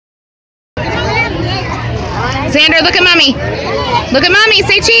Xander, look at mommy. Look at mommy.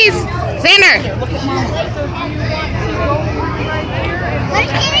 Say cheese. Xander.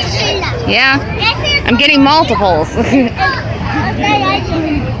 Yeah. I'm getting multiples.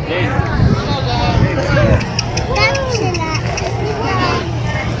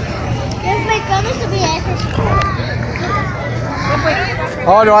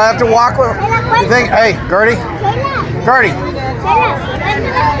 Oh, do I have to walk with? You think? Hey, Gertie. Gertie.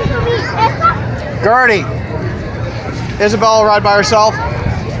 Gertie. Isabel will ride by herself.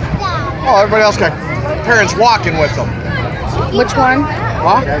 Oh, everybody else got parents walking with them. Which one?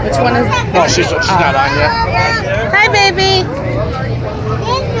 Huh? Which one is? No, she's not on yet. Hi, baby.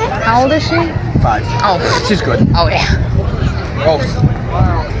 How old is she? 5. Oh, She's good. oh yeah. Oh.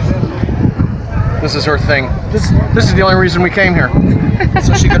 This is her thing. This is the only reason we came here.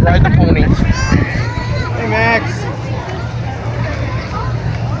 So she could ride the pony. Hey, Max.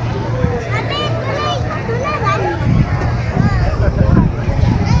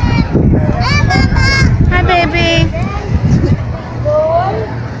 Hi, baby.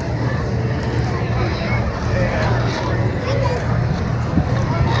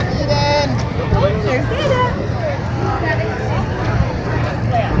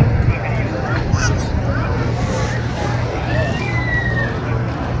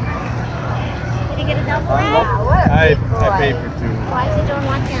 I paid for 2. Why is it don't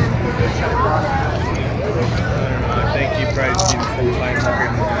want them? I think you probably seen the full line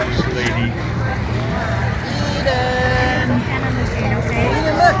looking lady. Can't understand, okay?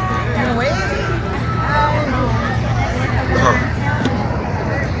 Look, you wait.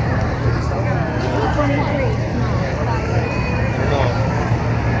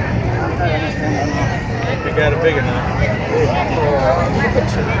 You got it big enough.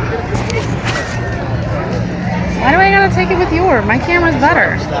 Why do I gotta take it with yours? My camera's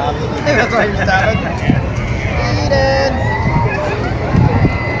better. That's why you're stopping. Eden.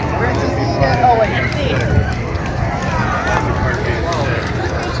 Princess Eden. Oh, wait.